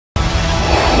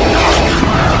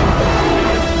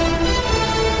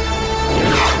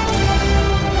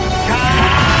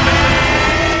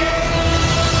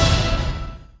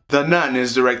The Nun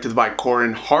is directed by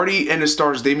Corin Hardy and it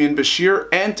stars Damien Bashir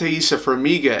and Taissa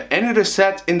Farmiga, and it is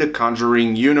set in the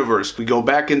Conjuring universe. We go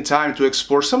back in time to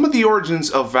explore some of the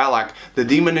origins of Valak, the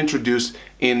demon introduced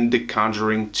in The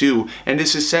Conjuring 2, and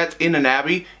this is set in an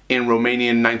abbey in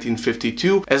Romania in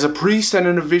 1952, as a priest and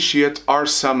a novitiate are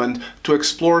summoned to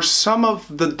explore some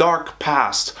of the dark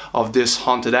past of this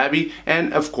haunted abbey,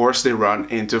 and of course they run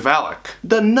into Valak.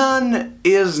 The Nun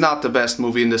is not the best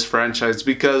movie in this franchise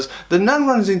because The Nun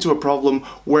runs into a problem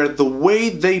where the way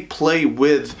they play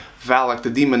with Valak the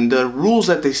demon, the rules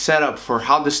that they set up for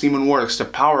how this demon works, the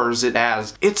powers it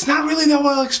has, it's not really that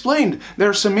well explained.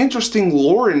 There's some interesting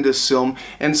lore in this film,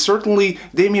 and certainly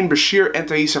Damien Bashir and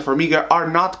Taissa Farmiga are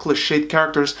not cliched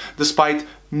characters despite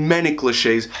many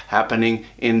cliches happening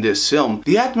in this film.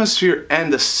 The atmosphere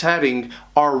and the setting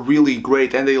are really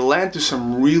great, and they land to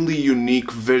some really unique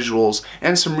visuals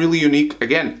and some really unique,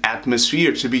 again,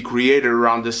 atmosphere to be created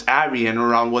around this abbey and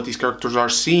around what these characters are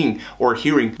seeing or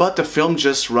hearing. But the film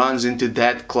just runs into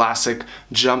that classic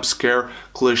jump scare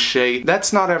cliche.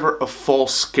 That's not ever a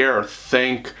false scare,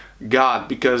 thank God,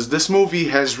 because this movie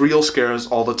has real scares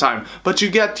all the time, but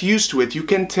you get used to it. You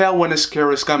can tell when a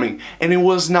scare is coming, and it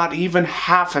was not even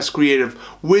half as creative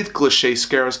with cliche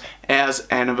scares as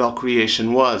Annabelle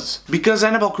Creation was. Because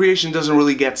Annabelle Creation doesn't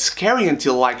really get scary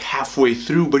until like halfway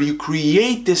through, but you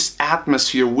create this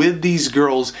atmosphere with these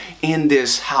girls in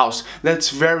this house that's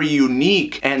very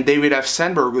unique, and David F.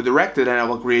 Sandberg, who directed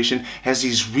Annabelle Creation, has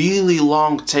these really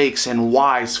long takes and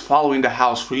whys following the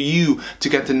house for you to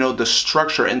get to know the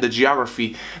structure and the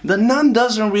geography. The Nun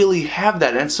doesn't really have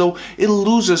that, and so it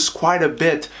loses quite a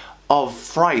bit of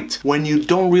fright when you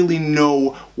don't really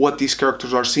know what these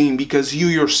characters are seeing because you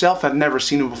yourself have never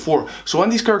seen it before. So when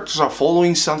these characters are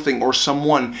following something or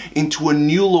someone into a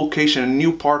new location, a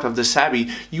new part of this abbey,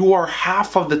 you are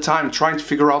half of the time trying to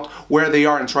figure out where they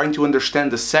are and trying to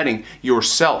understand the setting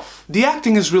yourself. The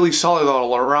acting is really solid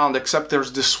all around, except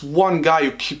there's this one guy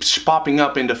who keeps popping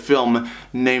up in the film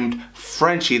named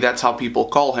Frenchie, that's how people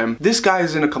call him. This guy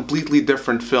is in a completely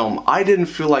different film. I didn't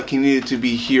feel like he needed to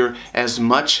be here as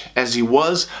much as he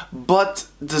was, but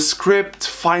the script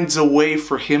finds a way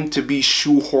for him to be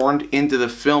shoehorned into the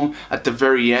film at the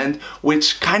very end,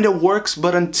 which kind of works,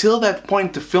 but until that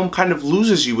point the film kind of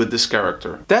loses you with this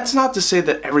character. That's not to say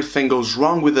that everything goes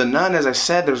wrong with The Nun. As I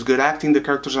said, there's good acting, the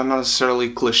characters are not necessarily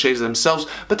cliches themselves,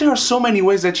 but there are so many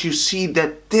ways that you see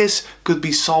that this could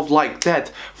be solved like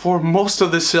that. For most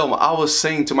of this film I was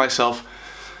saying to myself,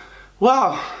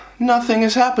 wow, nothing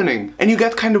is happening. And you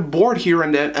get kind of bored here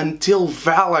and then until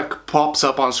Valak pops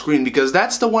up on screen, because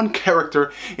that's the one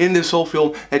character in this whole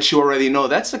film that you already know.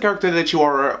 That's the character that you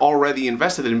are already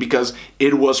invested in, because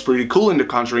it was pretty cool in The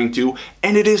Conjuring 2,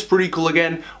 and it is pretty cool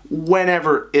again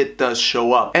whenever it does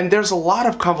show up. And there's a lot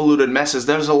of convoluted messes,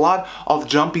 there's a lot of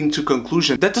jumping to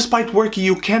conclusion that despite working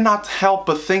you cannot help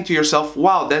but think to yourself,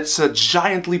 wow, that's a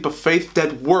giant leap of faith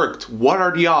that worked. What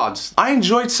are the odds? I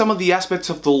enjoyed some of the aspects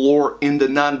of the lore in The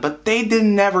Nun, but they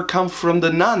didn't never come from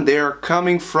The Nun. They're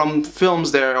coming from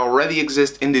films that already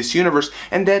exist in this universe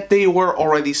and that they were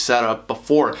already set up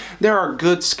before. There are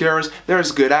good scares,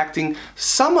 there's good acting,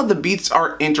 some of the beats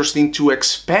are interesting to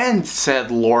expand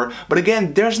said lore, but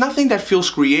again, there's nothing that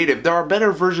feels creative. There are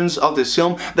better versions of this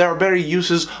film, there are better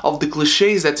uses of the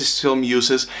cliches that this film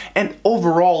uses, and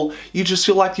overall, you just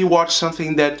feel like you watch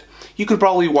something that you could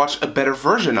probably watch a better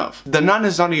version of. The Nun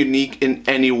is not unique in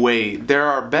any way. There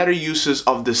are better uses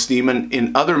of this demon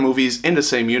in other movies in the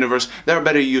same universe. There are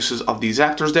better uses of these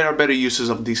actors. There are better uses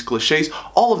of these cliches.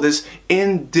 All of this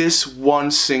in this one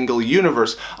single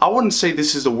universe. I wouldn't say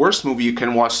this is the worst movie you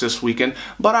can watch this weekend,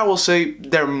 but I will say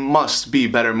there must be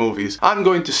better movies. I'm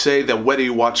going to say that whether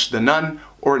you watch The Nun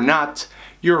or not,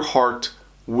 your heart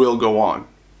will go on.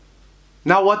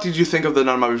 Now, what did you think of The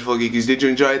Nun, my beautiful geekies? Did you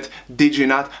enjoy it? Did you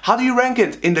not? How do you rank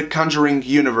it in the Conjuring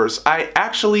universe? I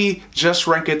actually just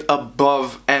rank it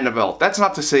above Annabelle. That's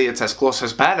not to say it's as close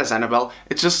as bad as Annabelle,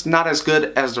 it's just not as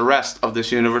good as the rest of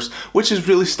this universe, which is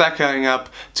really stacking up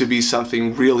to be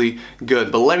something really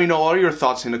good. But let me know all your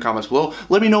thoughts in the comments below.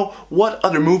 Let me know what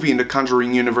other movie in the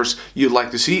Conjuring universe you'd like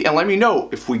to see, and let me know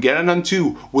if we get a Nun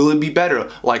 2, will it be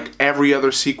better like every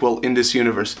other sequel in this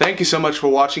universe? Thank you so much for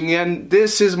watching, and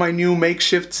this is my new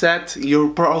makeshift set.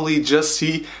 You'll probably just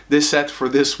see this set for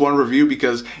this one review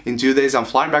because in 2 days I'm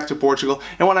flying back to Portugal,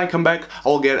 and when I come back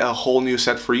I'll get a whole new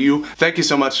set for you. Thank you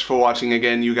so much for watching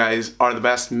again. You guys are the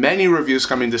best. Many reviews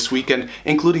coming this weekend,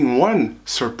 including one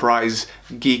surprise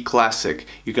geek classic.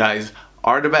 You guys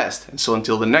are the best. And so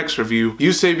until the next review,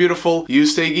 you stay beautiful, you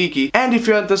stay geeky, and if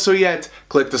you haven't done so yet,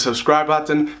 click the subscribe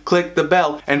button, click the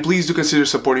bell, and please do consider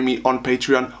supporting me on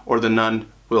Patreon or The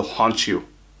Nun will haunt you.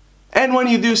 And when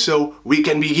you do so, we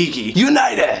can be geeky.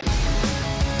 United!